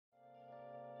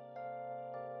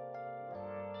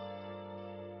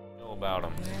About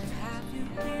him.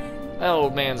 That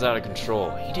old man's out of control.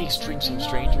 He takes drinks from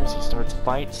strangers, he starts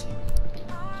fights,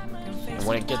 and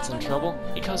when it gets in trouble,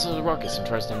 he causes a ruckus and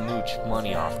tries to mooch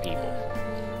money off people.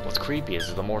 What's creepy is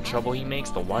that the more trouble he makes,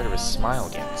 the wider his smile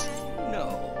gets.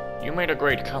 No. You made a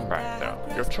great comeback, though.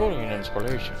 You're truly an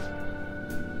inspiration.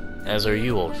 As are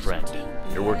you, old friend.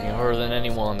 You're working harder than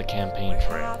anyone on the campaign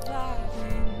trail.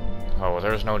 Oh,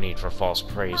 there's no need for false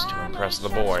praise to impress the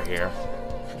boy here.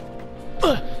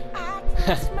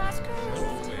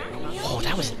 Oh,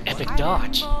 that was an epic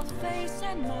dodge.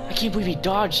 I can't believe he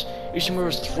dodged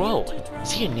Ishimura's throw.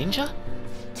 Is he a ninja?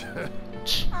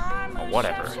 Oh,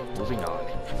 whatever. Moving on.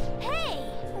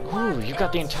 Ooh, you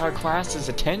got the entire class's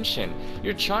attention.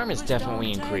 Your charm has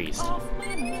definitely increased.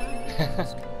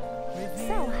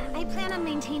 So, I plan on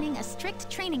maintaining a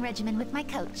strict training regimen with my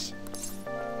coach.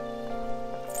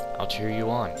 I'll cheer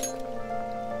you on.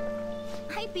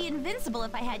 I'd be invincible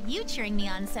if I had you cheering me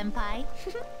on, Senpai.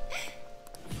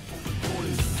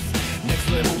 Next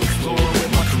level explorer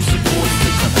with my crew supporting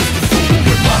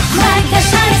Like a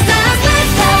shining star,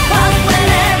 lights up up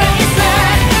whenever it's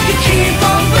light. You keep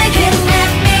on blinking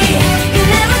at me. You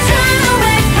never turn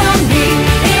away from me.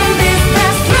 In this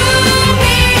pass through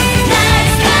me, night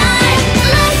sky.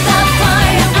 Lights up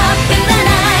fire up in the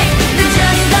night. The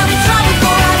journey don't be trouble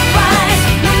for our rise.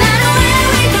 No matter where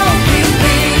we go, we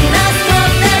bring the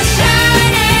stuff that's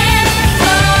shining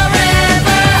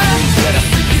forever. that I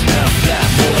think is now flat.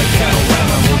 More like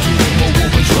panorama, more doing more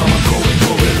woman drama. Going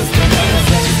gorillas bananas.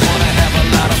 I just wanna have a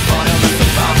lot of fun. Unless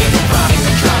I'm bombing, I'm rhyming,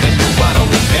 I'm drowning. No, I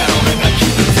don't look down and I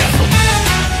keep it dazzle.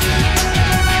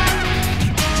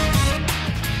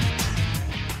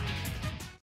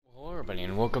 Hello everybody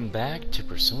and welcome back to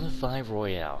Persona 5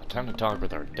 Royale. Time to talk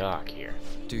with our doc here.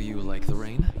 Do you like the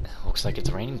rain? Looks like it's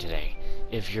raining today.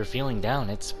 If you're feeling down,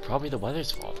 it's probably the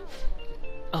weather's fault.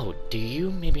 Oh, do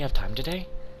you maybe have time today?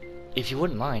 If you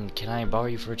wouldn't mind, can I borrow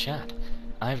you for a chat?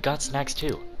 I've got snacks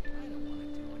too.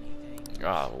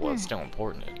 Well, it's still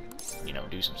important to, you know,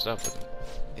 do some stuff with them.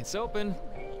 It's open.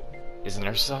 Is the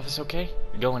nurse's office okay?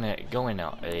 Go in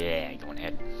now. Yeah, go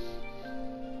ahead.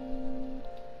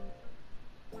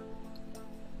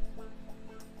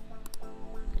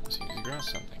 See if he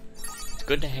grows something. It's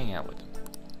good to hang out with him.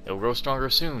 He'll grow stronger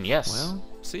soon, yes. Well,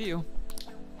 see you.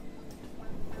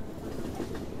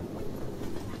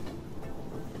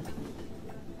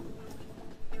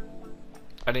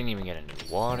 I didn't even get any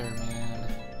water, man.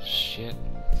 Shit.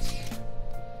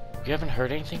 You haven't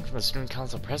heard anything from the student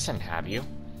council president, have you?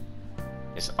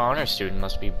 This honor student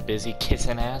must be busy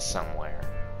kissing ass somewhere.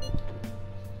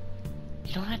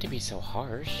 You don't have to be so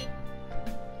harsh.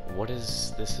 What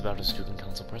is this about a student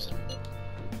council president?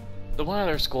 The one at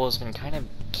our school has been kind of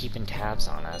keeping tabs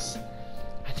on us.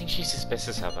 I think she's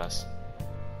suspicious of us.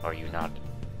 Are you not?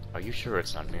 Are you sure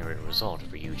it's not merely a result of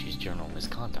Ryuji's general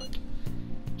misconduct?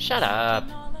 Shut up!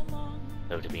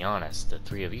 Though to be honest, the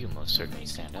three of you most certainly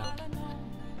stand out.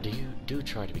 Do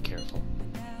try to be careful.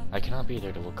 I cannot be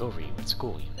there to look over you at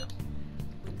school, you know.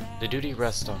 The duty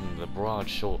rests on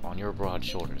your broad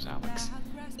shoulders, Alex.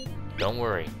 Don't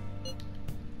worry.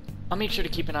 I'll make sure to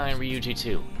keep an eye on Ryuji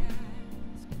too.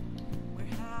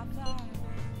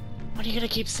 Why are you gonna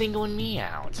keep singling me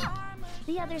out?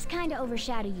 The others kinda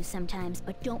overshadow you sometimes,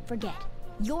 but don't forget,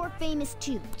 you're famous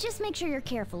too. Just make sure you're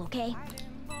careful, okay?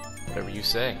 Whatever you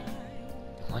say.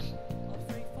 What?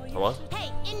 Hello? Hey,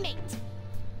 inmate!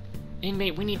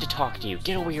 Inmate, we need to talk to you.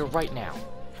 Get over here right now.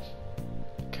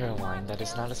 Caroline, that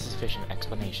is not a sufficient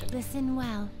explanation. Listen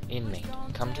well. Inmate,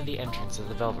 come to the entrance of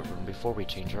the Velvet Room before we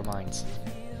change our minds.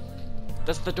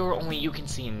 That's the door only you can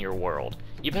see in your world.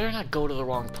 You better not go to the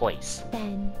wrong place.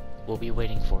 Ben. We'll be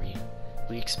waiting for you.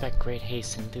 We expect great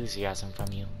haste and enthusiasm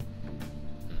from you.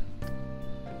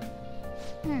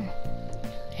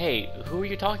 Hey, who are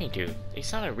you talking to? They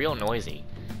sounded real noisy.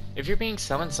 If you're being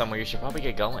summoned somewhere, you should probably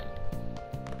get going.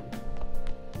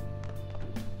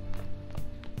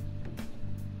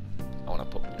 I want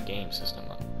to put the game system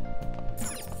up.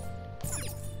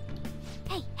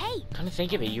 Hey! Come to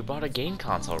think of it, you bought a game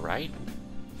console, right?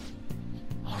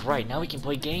 Alright, now we can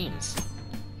play games.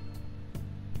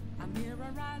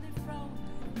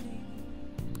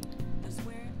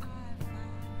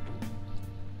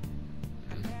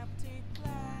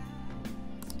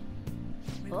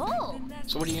 Oh!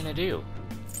 So what are you gonna do?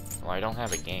 Well, I don't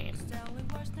have a game.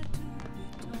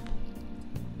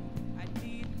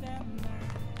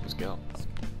 Let's go.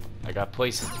 I got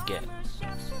places to get.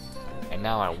 And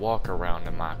now I walk around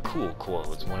in my cool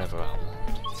clothes whenever I want.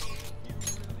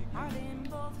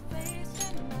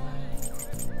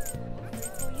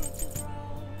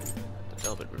 The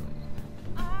Velvet Room.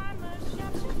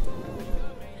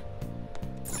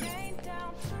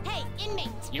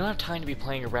 don't have time to be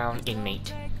playing around,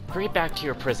 inmate. Hurry back to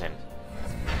your prison.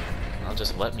 I'll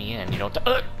just let me in. You don't.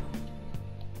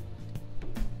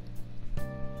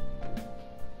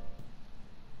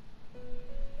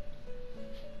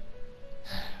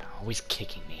 Always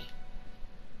kicking me.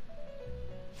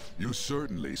 You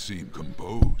certainly seem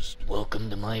composed. Welcome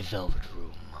to my velvet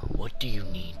room. What do you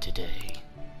need today?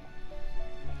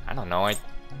 I don't know. I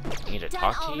need to Done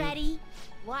talk to you. already?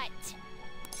 What?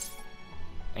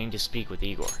 I need to speak with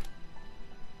Igor.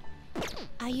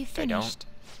 Are you I don't. finished?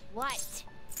 What?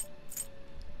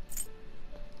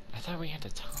 I thought we had to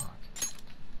talk.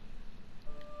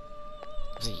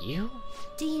 Was it you?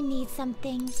 Do you need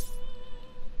something?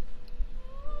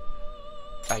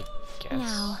 I guess.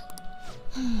 Now.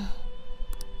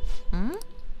 Hmm?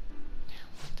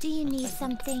 Do you need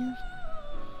something?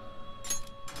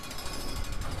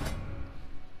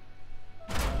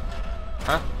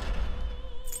 Huh?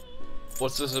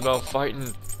 What's this about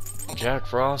fighting Jack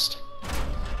Frost?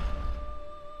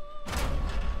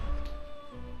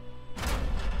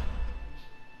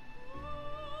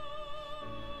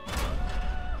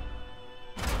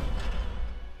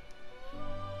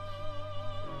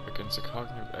 Against the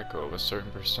cognitive echo of a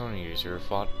certain persona user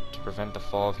fought to prevent the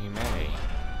fall of humanity.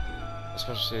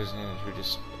 Especially as who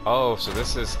just. Oh, so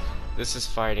this is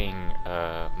fighting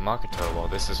Makoto while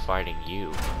this is fighting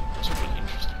you. This would be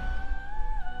interesting.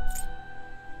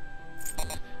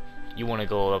 You want to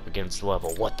go up against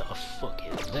level? What the fuck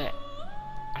is that?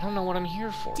 I don't know what I'm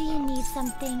here for. Do you though. need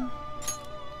something?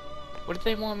 What did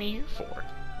they want me here for?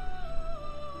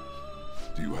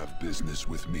 Do you have business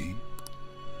with me?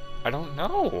 I don't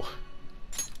know.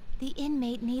 The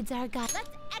inmate needs our guide. Let's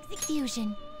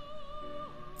execution.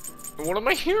 What am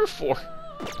I here for?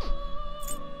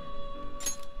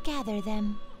 Gather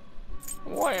them.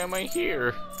 Why am I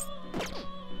here?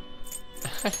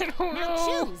 I don't Now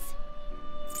know. choose.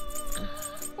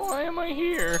 Why am I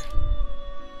here?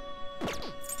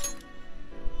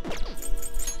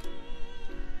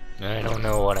 I don't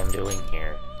know what I'm doing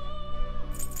here.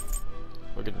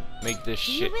 We're gonna make this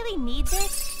Do you shit. really need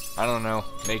this? I don't know.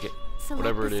 Make it. Select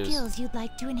Whatever the it is. skills you'd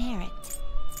like to inherit.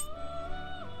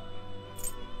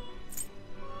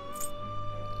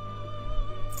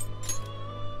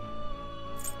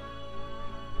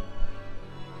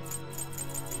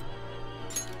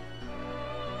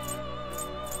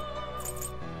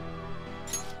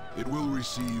 It will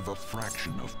receive a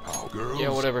fraction of power. Girls, Yeah,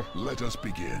 whatever. Let us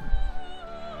begin.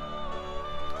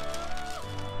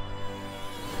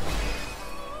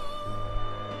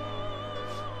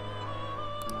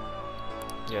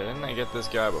 Yeah, didn't I get this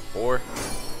guy before?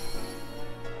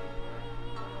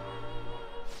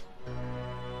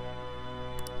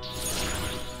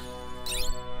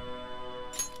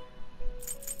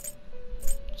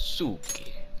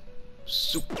 Suki.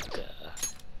 Suka.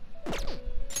 I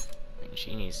mean,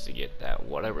 she needs to get that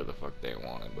whatever the fuck they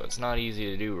wanted, but it's not easy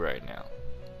to do right now.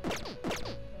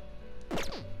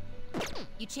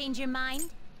 You change your mind?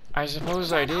 I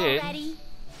suppose I Done did. already?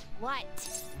 What?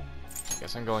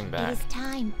 Guess I'm going It back. is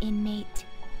time, inmate.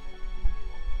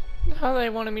 How they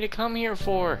wanted me to come here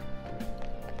for?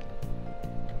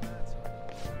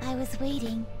 I was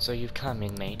waiting. So you've come,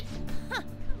 inmate.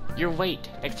 Your wait.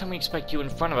 Next time we expect you in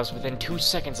front of us within 2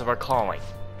 seconds of our calling.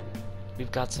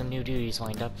 We've got some new duties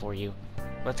lined up for you.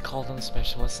 Let's call them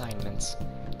special assignments.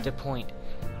 To point,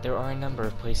 there are a number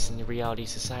of places in the reality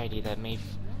society that may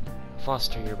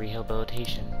foster your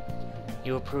rehabilitation.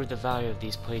 You will prove the value of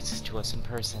these places to us in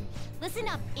person. Listen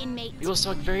up, inmate. We will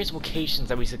select various locations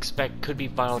that we suspect could be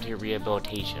vital to your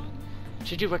rehabilitation.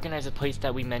 Should you recognize a place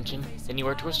that we mentioned, then you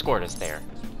are to escort us there.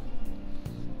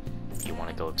 You want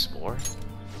to go explore?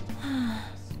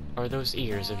 Are those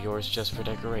ears of yours just for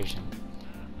decoration?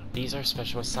 These are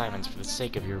special assignments for the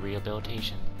sake of your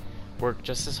rehabilitation. Work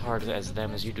just as hard as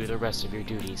them as you do the rest of your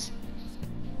duties.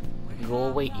 We will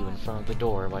await you in front of the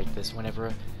door like this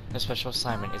whenever a special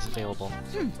assignment is available.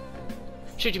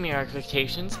 Should you meet our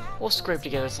expectations, we'll scrape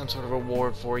together some sort of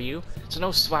reward for you, so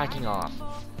no slacking off.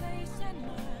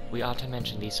 We ought to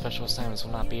mention these special assignments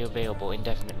will not be available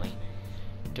indefinitely.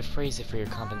 To phrase it for your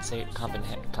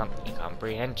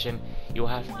comprehension, you will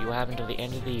have until the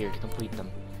end of the year to complete them.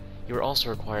 You are also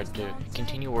required to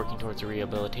continue working towards your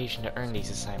rehabilitation to earn these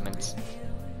assignments.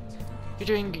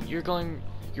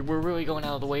 We're really going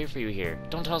out of the way for you here.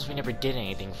 Don't tell us we never did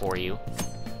anything for you.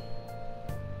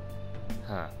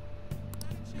 Huh.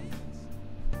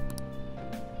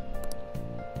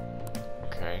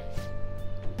 Okay.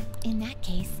 In that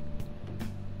case,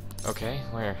 Okay,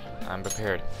 where? I'm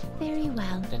prepared. very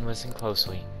well. Then listen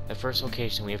closely. The first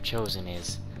location we have chosen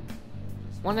is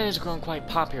One that has grown quite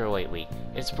popular lately.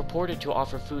 It's purported to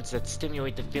offer foods that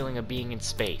stimulate the feeling of being in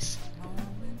space.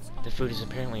 The food is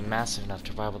apparently massive enough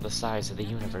to rival the size of the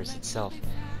universe itself.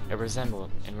 It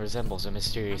resembles a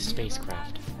mysterious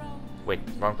spacecraft. Wait,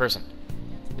 wrong person.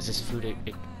 Is this food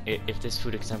if this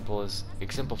food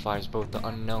exemplifies both the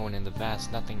unknown and the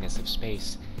vast nothingness of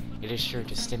space, it is sure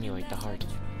to stimulate the heart.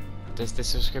 Does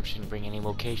this description bring any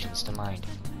locations to mind?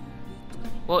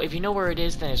 Well, if you know where it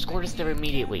is, then escort us there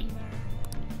immediately.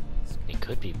 It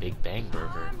could be Big Bang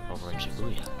Burger over in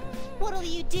Shibuya. What'll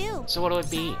you do? So what'll it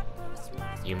be?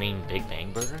 You mean Big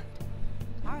Bang Burger?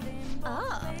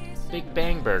 Oh, Big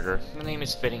Bang Burger. The name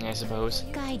is fitting, I suppose.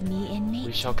 guide me, We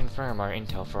inmate. shall confirm our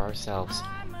intel for ourselves.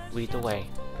 Lead the way.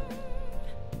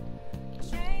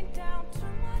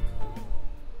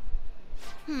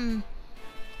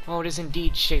 Well, it is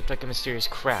indeed shaped like a mysterious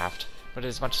craft, but it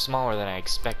is much smaller than I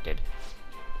expected.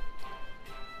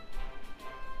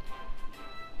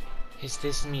 Is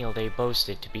this meal they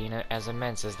boasted to be as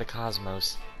immense as the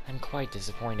cosmos? I'm quite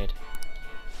disappointed.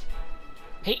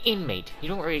 Hey, inmate, you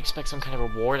don't really expect some kind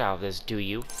of reward out of this, do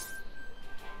you?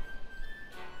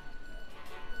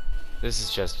 This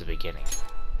is just the beginning.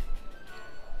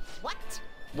 What?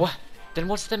 What? Then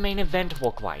what's the main event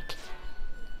look like?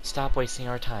 Stop wasting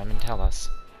our time and tell us.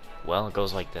 Well, it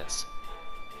goes like this.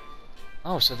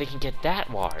 Oh, so they can get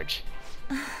that large.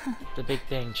 The Big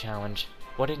Bang Challenge.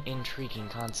 What an intriguing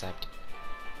concept.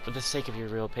 For the sake of your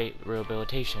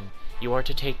rehabilitation, you are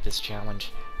to take this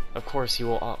challenge. Of course, you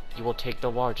will take the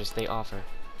largest they offer.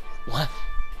 What?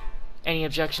 Any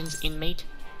objections, inmate?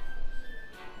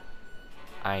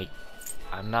 I'm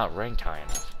not ranked high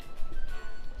enough.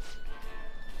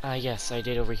 Yes, I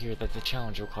did overhear that the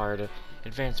challenge required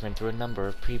advancement through a number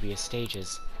of previous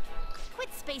stages. Quit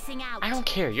spacing out. I don't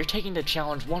care, you're taking the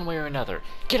challenge one way or another.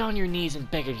 Get on your knees and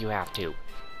beg if you have to.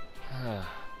 I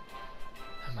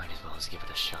might as well just give it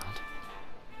a shot.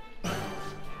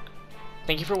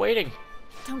 Thank you for waiting.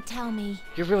 Don't tell me.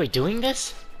 You're really doing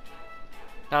this?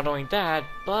 Not only that,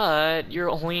 but you're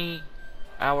only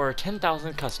our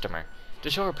 10,000th customer. To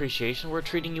show our appreciation, we're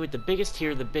treating you with the biggest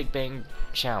tier of the Big Bang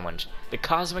Challenge, the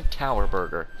Cosmic Tower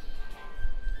Burger.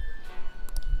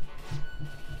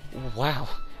 Wow,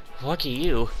 lucky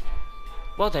you.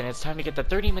 Well then, it's time to get the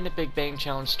 30-minute Big Bang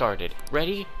Challenge started.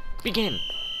 Ready? Begin!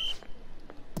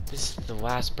 The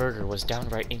last burger was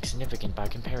downright insignificant by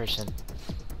comparison.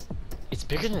 It's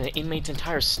bigger than the inmate's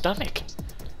entire stomach.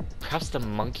 Perhaps the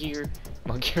monkey or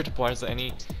twice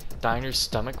any diner's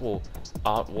stomach will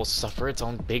suffer its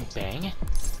own Big Bang?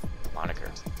 Moniker.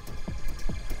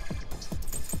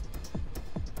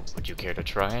 Would you care to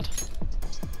try it?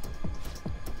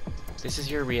 This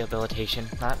is your rehabilitation,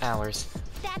 not ours.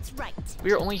 That's right.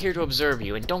 We are only here to observe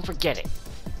you, and don't forget it!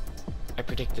 I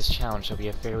predict this challenge will be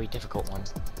a fairly difficult one.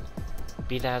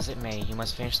 Be that as it may, you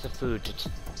must finish the food to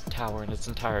tower in its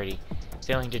entirety.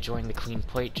 Failing to join the Clean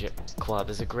Plate Club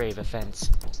is a grave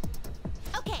offense.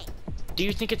 Okay. Do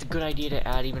you think it's a good idea to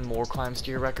add even more crimes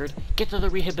to your record? Get to the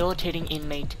rehabilitating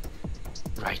inmate.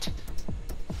 Right.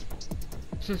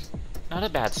 Not a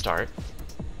bad start.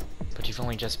 But you've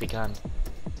only just begun.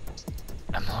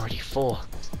 I'm already full.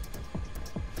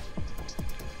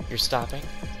 You're stopping?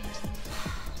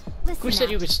 Listen Who said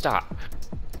up. you could stop?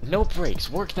 No breaks,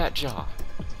 work that jaw.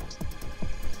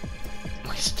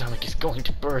 My stomach is going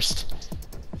to burst.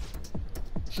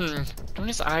 Don't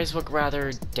his eyes look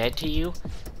rather dead to you?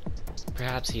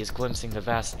 Perhaps he is glimpsing the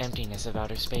vast emptiness of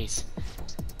outer space.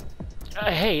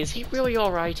 Hey, is he really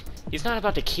alright? He's not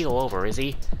about to keel over, is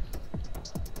he?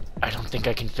 I don't think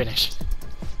I can finish.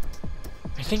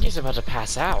 I think he's about to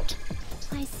pass out.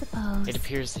 I suppose. It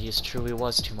appears that he truly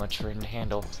was too much for him to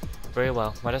handle. Very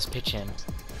well, let us pitch in.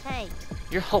 Hey,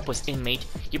 You're hopeless, inmate.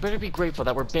 You better be grateful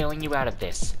that we're bailing you out of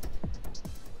this.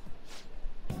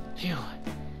 Phew.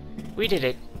 We did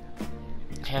it.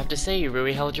 I have to say, you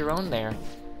really held your own there.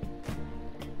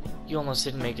 You almost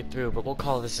didn't make it through, but we'll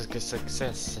call this a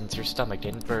success since your stomach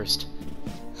didn't burst.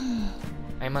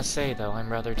 I must say, though,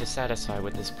 I'm rather dissatisfied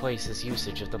with this place's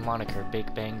usage of the moniker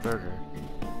Big Bang Burger.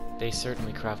 They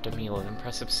certainly craft a meal of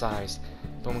impressive size,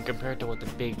 but when compared to what the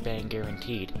Big Bang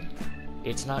guaranteed,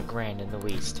 it's not grand in the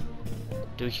least.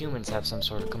 Do humans have some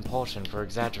sort of compulsion for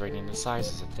exaggerating the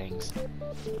sizes of things?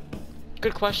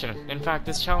 Good question. In fact,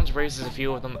 this challenge raises a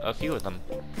few of them.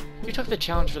 You took the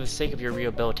challenge for the sake of your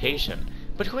rehabilitation,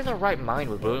 but who in their right mind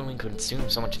would willingly consume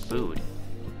so much food?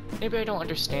 Maybe I don't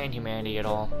understand humanity at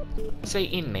all. Say,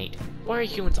 inmate, why are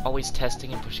humans always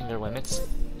testing and pushing their limits?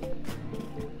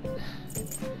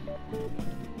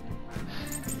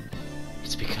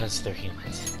 It's because they're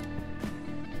humans.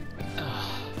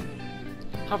 Ugh.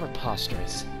 How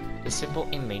preposterous. The simple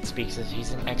inmate speaks as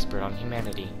he's an expert on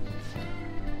humanity.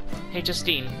 Hey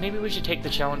Justine, maybe we should take the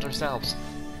challenge ourselves.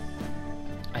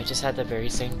 I just had the very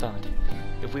same thought.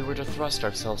 If we were to thrust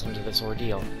ourselves into this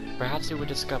ordeal, perhaps we would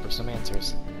discover some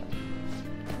answers.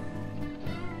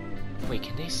 Wait,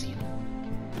 can they see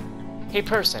them? Hey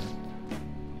person!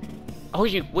 Oh,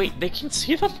 wait, they can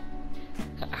see them?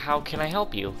 How can I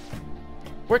help you?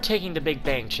 We're taking the Big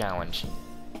Bang Challenge.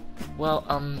 Well,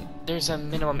 there's a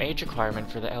minimum age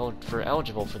requirement for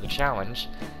eligible for the challenge.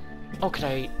 Oh, could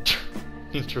I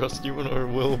trust you in our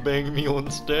will bang meal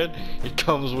instead? It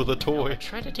comes with a toy. I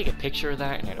tried to take a picture of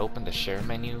that and it opened the share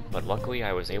menu, but luckily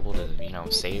I was able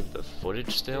to, save the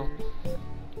footage still.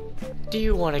 Do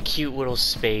you want a cute little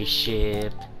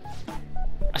spaceship?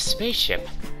 A spaceship?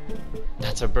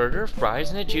 That's a burger, fries,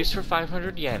 and a juice for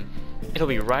 500 yen. It'll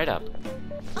be right up.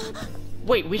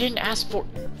 Wait, we didn't ask for...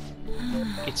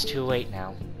 It's too late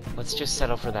now. Let's just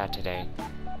settle for that today.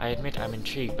 I admit I'm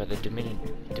intrigued by the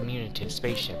diminutive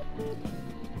spaceship.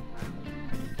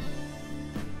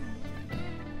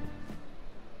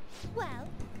 Well,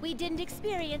 we didn't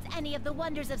experience any of the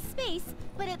wonders of space,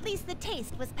 but at least the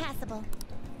taste was passable.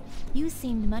 You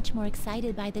seemed much more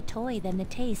excited by the toy than the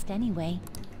taste anyway.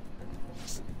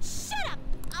 Shut up!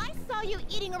 I saw you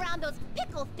eating around those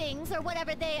pickle things or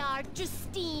whatever they are,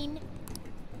 Justine.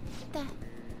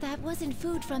 That wasn't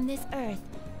food from this Earth.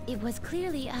 It was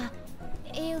clearly a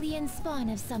alien spawn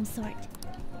of some sort.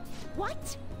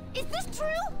 What? Is this true?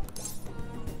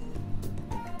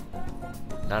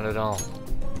 Not at all.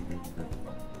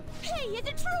 Hey, is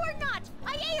it true or not?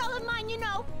 I ate all of mine, you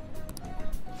know.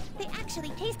 They actually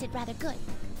tasted rather good.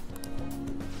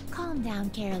 Calm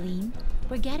down, Caroline.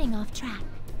 We're getting off track.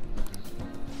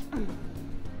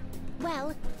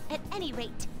 Well, at any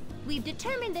rate, we've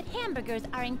determined that hamburgers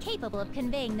are incapable of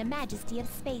conveying the majesty of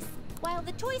space. While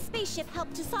the toy spaceship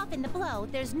helped to soften the blow,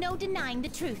 there's no denying the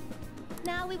truth.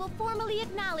 Now we will formally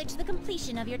acknowledge the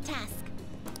completion of your task.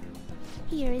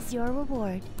 Here is your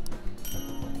reward.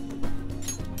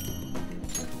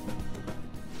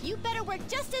 You better work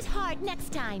just as hard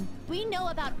next time. We know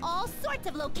about all sorts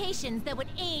of locations that would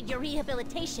aid your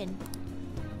rehabilitation.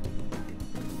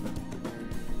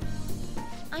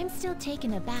 I'm still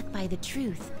taken aback by the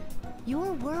truth.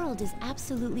 Your world is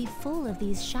absolutely full of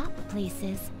these shop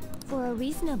places. For a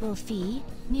reasonable fee,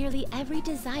 nearly every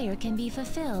desire can be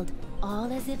fulfilled,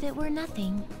 all as if it were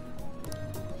nothing.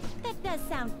 That does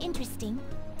sound interesting.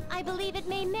 I believe it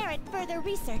may merit further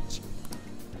research.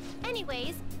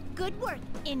 Anyways, good work,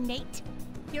 inmate.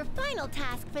 Your final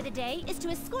task for the day is to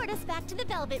escort us back to the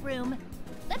Velvet Room.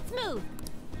 Let's move.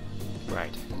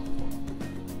 Right.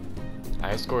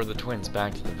 I escorted the twins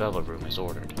back to the Velvet Room as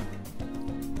ordered.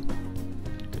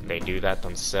 Could they do that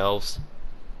themselves?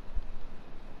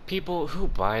 People who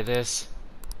buy this,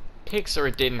 Pixar,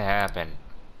 it didn't happen.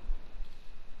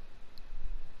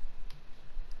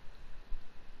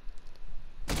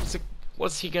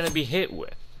 What's he gonna be hit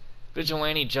with?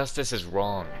 Vigilante justice is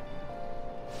wrong.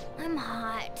 I'm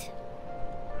hot.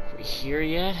 Are we here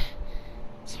yet?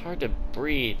 It's hard to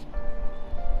breathe.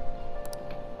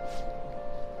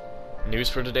 News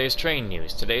for today's train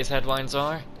news. Today's headlines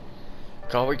are: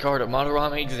 call record at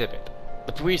Madarame exhibit.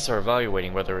 The police are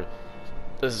evaluating whether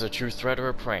this is a true threat or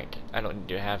a prank. I don't need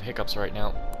to have hiccups right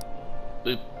now.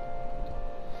 Oop.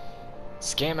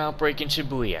 Scam outbreak in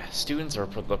Shibuya. Students are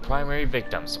the primary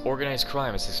victims. Organized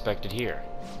crime is suspected here.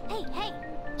 Hey, hey!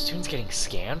 Students getting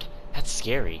scammed? That's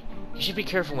scary. You should be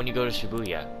careful when you go to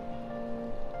Shibuya.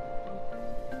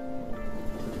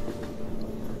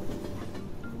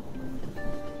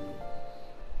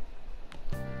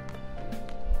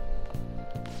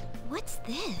 What's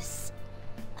this?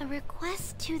 A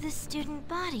request to the student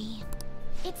body.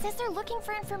 It says they're looking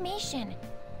for information.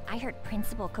 I heard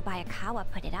Principal Kobayakawa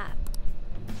put it up.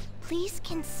 Please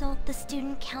consult the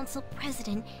Student Council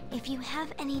President if you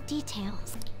have any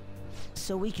details.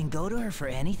 So we can go to her for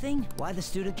anything? Why the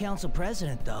Student Council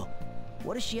President, though?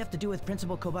 What does she have to do with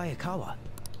Principal Kobayakawa?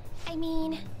 I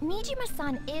mean,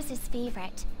 Nijima-san is his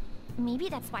favorite. Maybe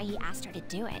that's why he asked her to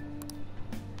do it.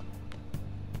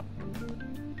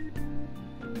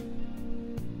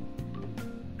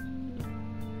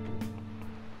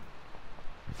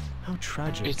 How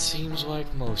tragic. It seems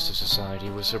like most of society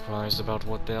was surprised about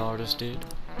what the artist did.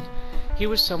 He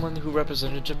was someone who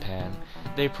represented Japan.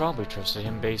 They probably trusted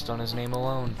him based on his name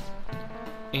alone.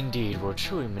 Indeed, we're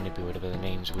truly manipulative of the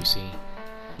names we see.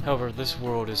 However, this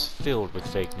world is filled with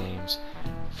fake names.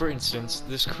 For instance,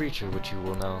 this creature which you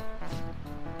will know.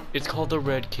 It's called the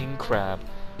Red King Crab,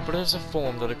 but it has a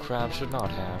form that a crab should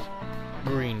not have.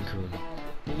 Green-kun.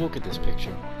 Look at this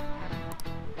picture.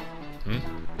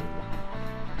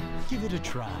 give it a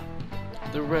try.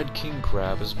 The red king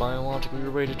crab is biologically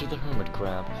related to the hermit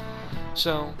crab.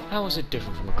 So, how is it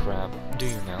different from a crab? Do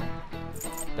you know?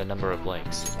 The number of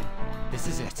legs. This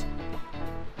is it.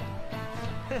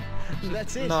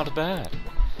 That's it. Not bad.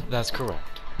 That's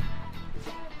correct.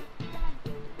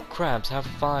 Crabs have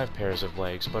 5 pairs of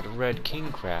legs, but red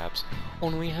king crabs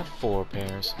only have 4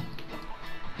 pairs.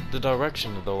 The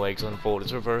direction of the legs unfold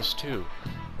is reversed too.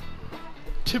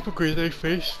 Typically they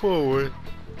face forward,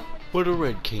 but the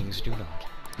red kings do not.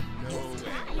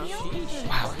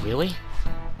 Wow, really?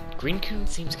 Green Coon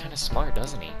seems kinda smart,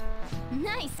 doesn't he?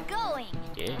 Nice going.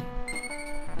 Yeah.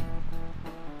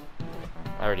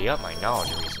 I already upped my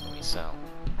knowledge recently, so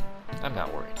I'm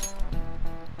not worried.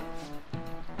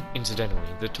 Incidentally,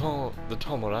 the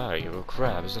tomorai of a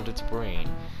crab isn't its brain,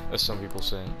 as some people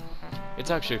say.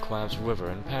 It's actually a crab's liver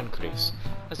and pancreas.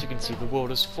 As you can see, the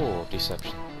world is full of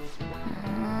deception.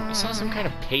 I saw some kind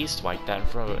of paste like that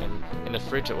in the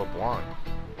fridge at LeBlanc,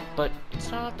 but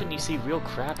it's not often you see real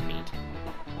crab meat.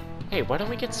 Hey, why don't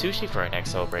we get sushi for our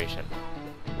next celebration?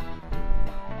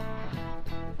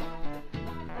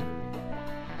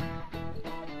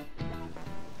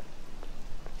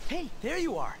 Hey, there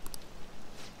you are.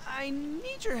 I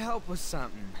need your help with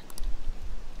something.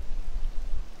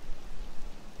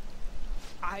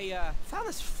 I found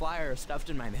this flyer stuffed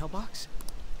in my mailbox.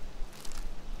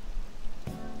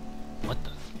 What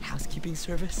the? Housekeeping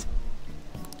service.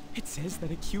 It says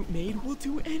that a cute maid will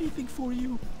do anything for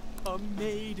you. A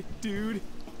maid, dude.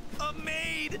 A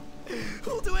maid!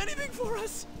 Who'll do anything for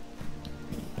us.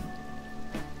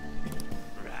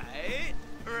 Right?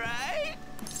 Right?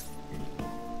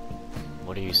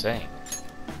 What are you saying?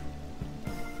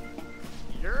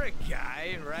 You're a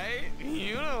guy, right?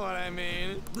 You know what I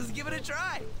mean. Let's give it a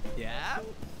try. Yeah?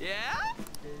 Yeah?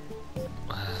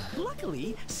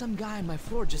 Luckily, some guy on my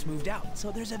floor just moved out,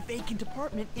 so there's a vacant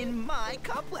apartment in my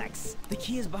complex. The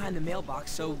key is behind the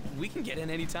mailbox, so we can get in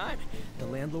anytime. The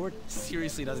landlord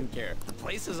seriously doesn't care. The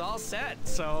place is all set,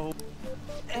 so...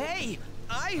 Hey!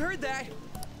 I heard that!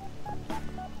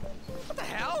 What the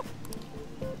hell?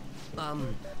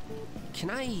 Can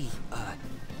I,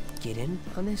 get in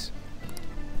on this?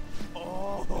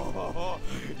 Oh,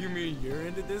 you mean you're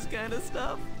into this kind of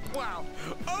stuff? Wow,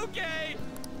 okay!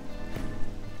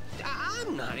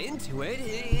 I'm not into it.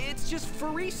 It's just for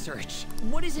research.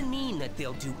 What does it mean that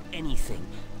they'll do anything?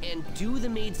 And do the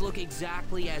maids look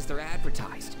exactly as they're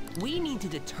advertised? We need to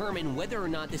determine whether or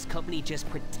not this company just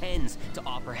pretends to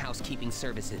offer housekeeping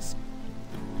services.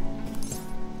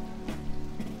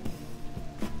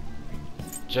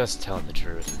 Just tell the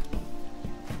truth.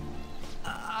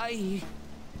 I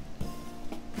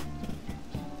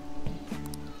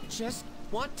just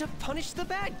want to punish the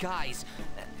bad guys.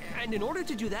 And in order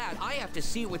to do that, I have to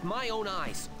see it with my own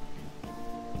eyes.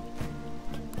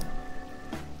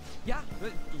 Yeah,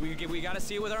 we gotta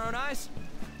see it with our own eyes.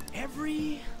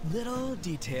 Every little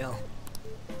detail.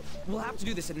 We'll have to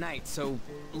do this at night, so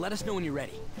let us know when you're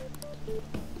ready.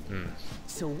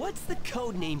 So what's the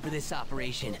code name for this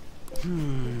operation?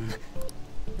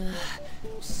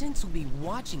 Since we'll be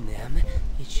watching them,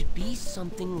 it should be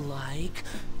something like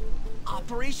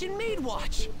Operation Maid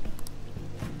Watch.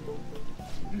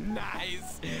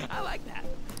 Nice! I like that.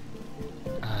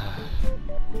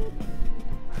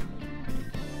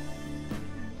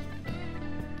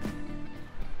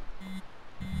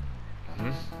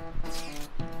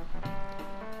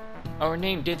 Our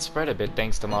name did spread a bit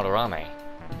thanks to Madarame,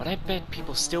 but I bet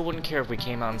people still wouldn't care if we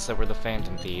came out and said we're the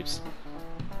Phantom Thieves.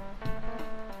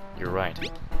 You're right.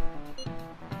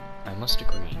 I must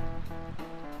agree.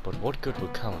 But what good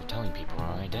would come of telling people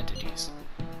our identities?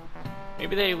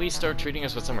 Maybe they at least start treating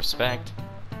us with some respect.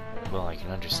 Well, I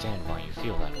can understand why you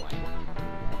feel that way.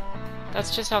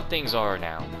 That's just how things are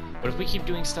now. But if we keep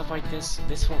doing stuff like this,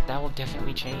 that will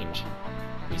definitely change.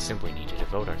 We simply need to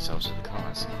devote ourselves to the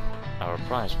cause. Our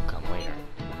prize will come later.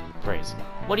 Praise.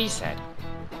 What he said.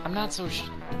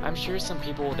 I'm sure some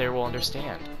people there will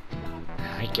understand.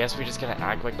 I guess we just gotta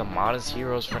act like the modest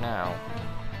heroes for now.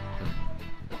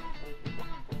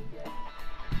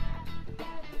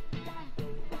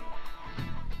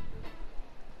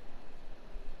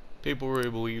 People really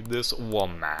believe this?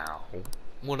 Wow.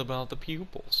 What about the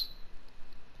pupils?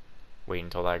 Wait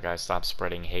until that guy stops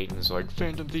spreading hate and is like,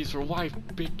 Phantom Thieves for life,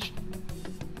 bitch.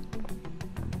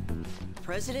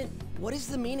 President, what is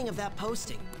the meaning of that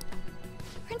posting?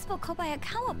 Principal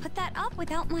Kobayakawa put that up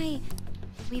without my...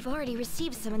 We've already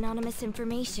received some anonymous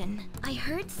information. I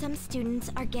heard some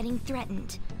students are getting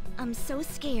threatened. I'm so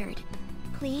scared.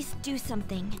 Please do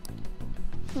something.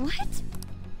 What?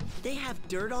 They have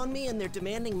dirt on me and they're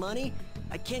demanding money?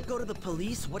 I can't go to the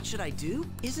police. What should I do?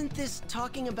 Isn't this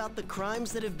talking about the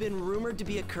crimes that have been rumored to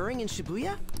be occurring in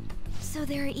Shibuya? So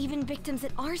there are even victims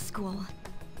at our school.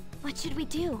 What should we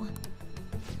do?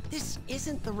 This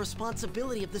isn't the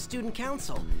responsibility of the student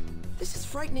council. This is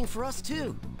frightening for us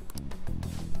too.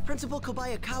 Principal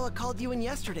Kobayakawa called you in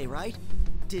yesterday, right?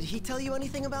 Did he tell you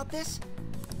anything about this?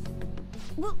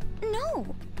 Well,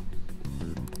 no.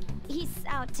 He's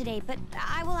out today, but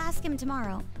I will ask him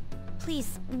tomorrow.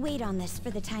 Please wait on this for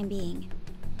the time being.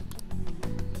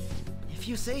 If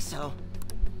you say so.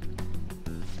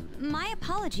 My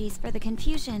apologies for the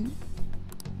confusion.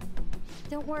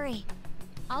 Don't worry.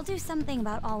 I'll do something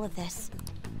about all of this.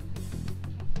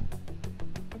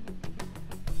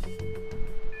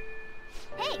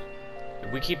 Hey!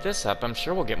 If we keep this up, I'm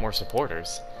sure we'll get more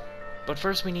supporters. But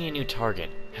first we need a new target.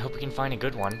 I hope we can find a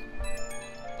good one.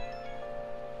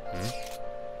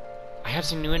 I have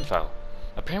some new info.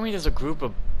 Apparently there's a group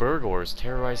of burglars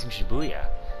terrorizing Shibuya.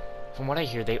 From what I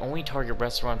hear, they only target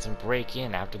restaurants and break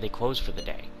in after they close for the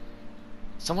day.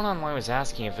 Someone online was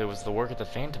asking if it was the work of the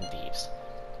Phantom Thieves.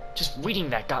 Just reading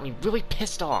that got me really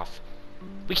pissed off.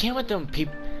 We can't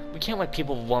let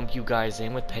people lump you guys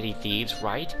in with petty thieves,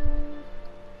 right?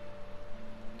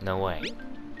 No way.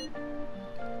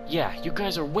 Yeah, you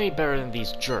guys are way better than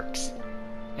these jerks.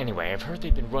 Anyway, I've heard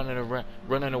they've been running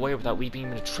away without leaving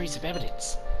even a trace of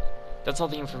evidence. That's all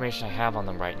the information I have on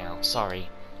them right now, sorry.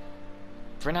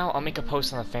 For now, I'll make a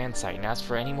post on the fan site and ask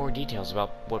for any more details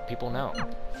about what people know.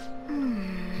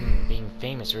 Being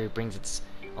famous really brings its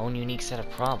own unique set of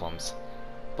problems.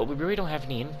 But we really don't have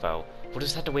any info. We'll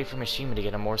just have to wait for Mishima to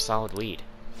get a more solid lead.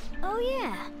 Oh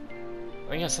yeah.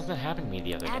 Oh yeah, something happened to me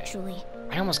the other day. Actually.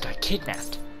 I almost got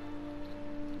kidnapped.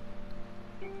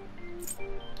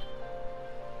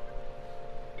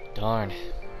 Darn.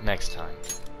 Next time.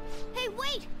 Hey,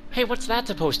 wait! Hey, what's that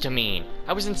supposed to mean?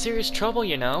 I was in serious trouble,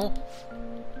 you know.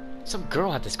 Some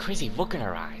girl had this crazy look in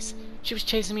her eyes. She was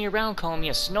chasing me around, calling me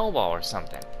a snowball or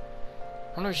something.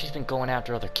 I wonder if she's been going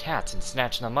after other cats and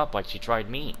snatching them up like she tried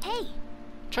me. Hey!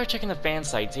 Try checking the fan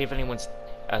site, see if anyone's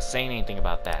saying anything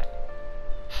about that.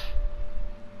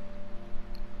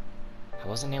 I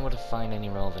wasn't able to find any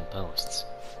relevant posts.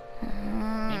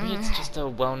 Maybe it's just a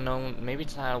maybe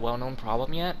it's not a well-known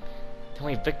problem yet? The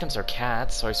only victims are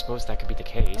cats, so I suppose that could be the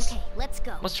case. Okay, let's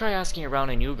go. Let's try asking around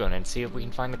in Yugon and see if we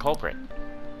can find the culprit.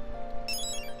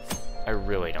 I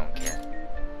really don't care.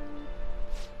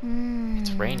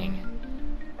 It's raining.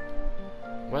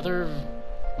 Weather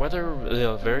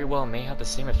very well may have the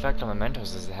same effect on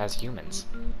mementos as it has humans.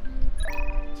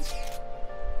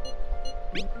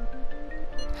 I'm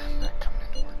not coming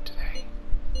into work today.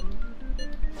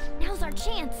 Now's our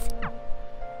chance.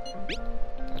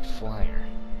 That flyer.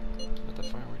 What the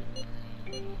fire we're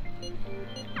doing?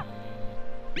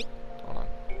 Hold on.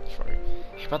 Sorry.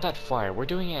 Hey, about that flyer, we're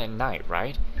doing it at night,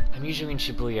 right? I'm usually in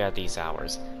Shibuya at these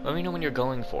hours. Let me know when you're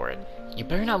going for it. You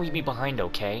better not leave me behind,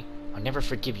 okay? I'll never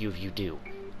forgive you if you do.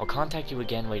 I'll contact you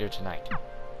again later tonight.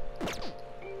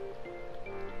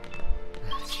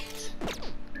 Oh, jeez.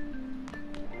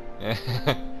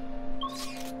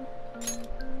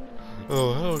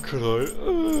 Oh, how could I?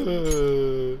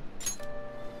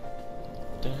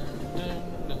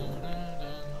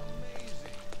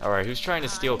 Alright, who's trying to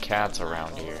steal cats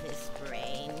around here?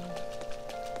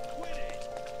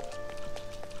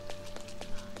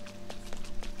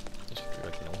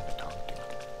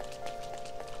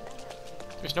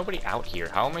 There's nobody out here.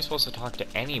 How am I supposed to talk to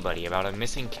anybody about a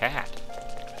missing cat?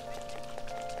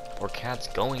 Or cats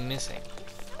going missing?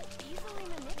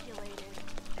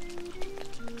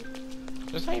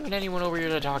 There's not even anyone over here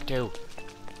to talk to.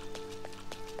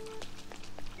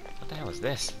 What the hell is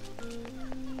this?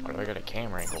 Why do I got a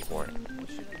camera angle for it?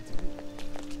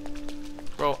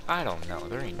 Bro, I don't know.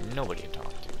 There ain't nobody to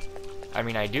talk to. I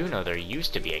mean, I do know there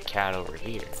used to be a cat over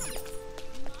here.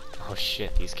 Oh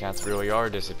shit, these cats really are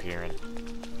disappearing.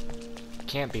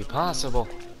 Can't be possible.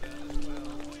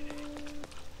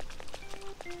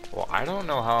 Well, I don't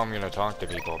know how I'm gonna talk to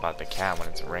people about the cat when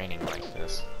it's raining like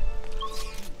this.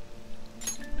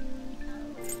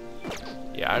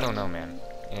 Yeah, I don't know, man.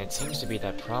 And it seems to be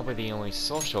that probably the only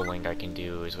social link I can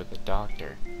do is with the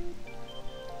doctor.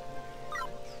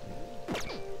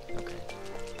 Okay.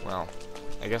 Well,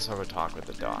 I guess I'll go talk with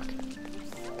the doc.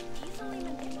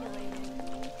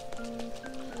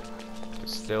 But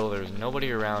still, there's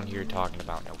nobody around here talking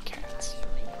about no cats.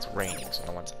 It's raining, so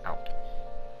no one's out.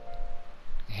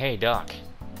 Hey, Doc.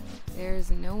 There's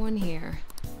no one here.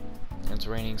 It's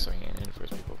raining, so I can't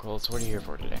interface people cold. So what are you here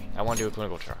for today? I want to do a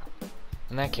clinical trial.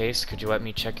 In that case, could you let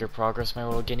me check your progress, my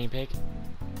little guinea pig?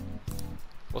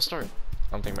 We'll start.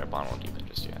 I don't think my bond will deepen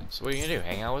just yet. So what are you gonna do?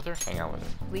 Hang out with her? Hang out with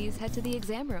her. Please head to the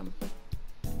exam room.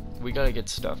 We gotta get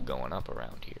stuff going up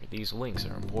around here. These links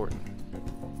are important.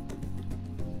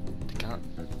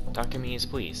 Dr. Mies,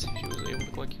 please. She was able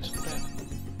to collect useful data.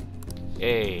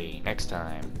 Hey, next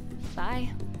time. Bye.